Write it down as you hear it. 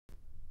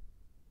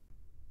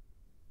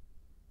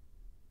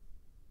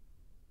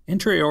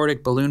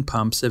Intra-aortic balloon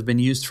pumps have been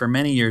used for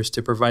many years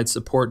to provide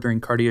support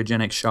during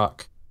cardiogenic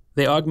shock.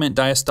 They augment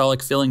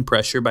diastolic filling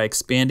pressure by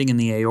expanding in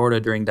the aorta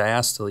during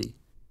diastole.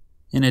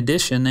 In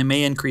addition, they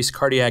may increase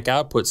cardiac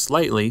output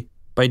slightly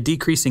by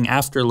decreasing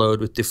afterload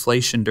with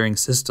deflation during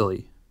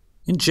systole.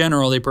 In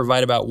general, they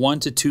provide about 1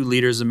 to 2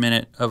 liters a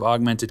minute of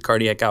augmented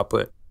cardiac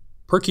output.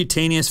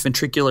 Percutaneous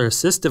ventricular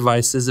assist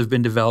devices have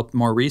been developed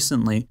more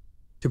recently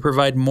to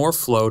provide more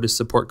flow to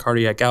support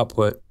cardiac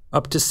output,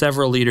 up to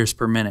several liters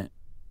per minute.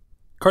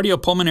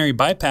 Cardiopulmonary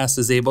bypass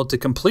is able to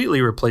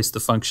completely replace the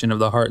function of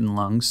the heart and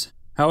lungs.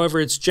 However,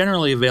 it's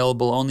generally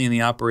available only in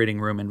the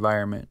operating room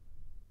environment.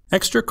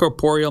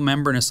 Extracorporeal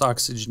membranous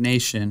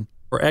oxygenation,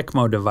 or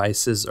ECMO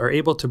devices, are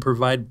able to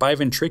provide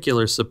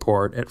biventricular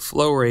support at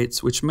flow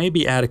rates which may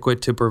be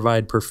adequate to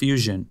provide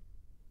perfusion,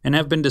 and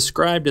have been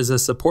described as a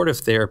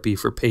supportive therapy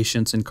for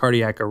patients in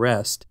cardiac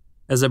arrest,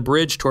 as a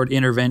bridge toward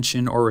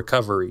intervention or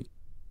recovery.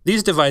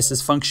 These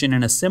devices function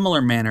in a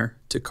similar manner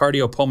to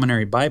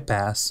cardiopulmonary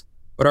bypass,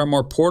 but are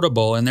more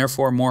portable and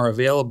therefore more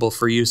available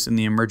for use in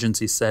the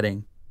emergency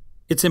setting.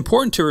 It's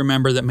important to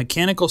remember that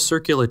mechanical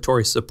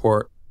circulatory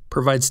support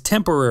provides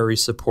temporary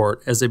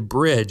support as a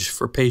bridge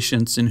for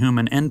patients in whom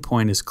an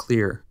endpoint is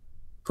clear.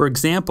 For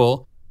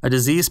example, a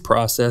disease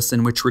process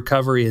in which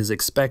recovery is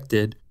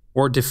expected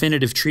or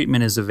definitive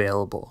treatment is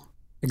available.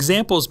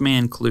 Examples may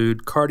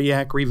include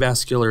cardiac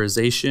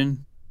revascularization,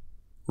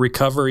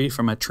 recovery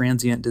from a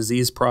transient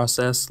disease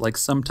process like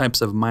some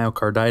types of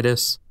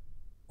myocarditis,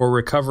 or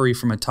recovery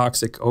from a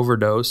toxic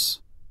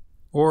overdose,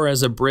 or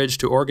as a bridge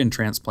to organ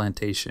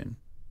transplantation.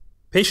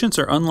 Patients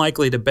are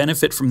unlikely to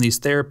benefit from these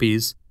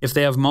therapies if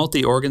they have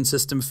multi-organ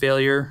system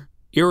failure,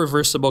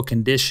 irreversible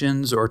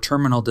conditions or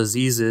terminal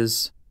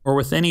diseases, or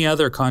with any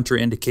other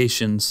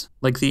contraindications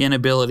like the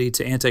inability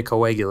to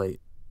anticoagulate.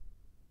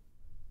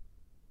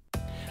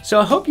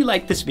 So I hope you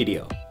liked this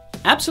video.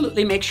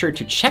 Absolutely make sure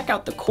to check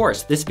out the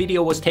course this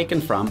video was taken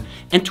from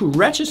and to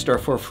register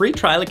for a free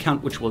trial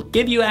account which will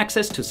give you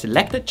access to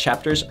selected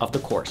chapters of the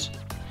course.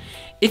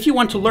 If you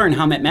want to learn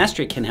how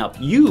MedMastery can help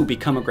you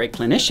become a great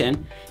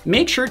clinician,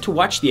 make sure to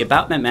watch the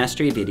About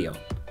MedMastery video.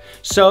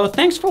 So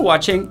thanks for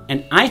watching,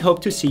 and I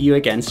hope to see you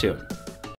again soon.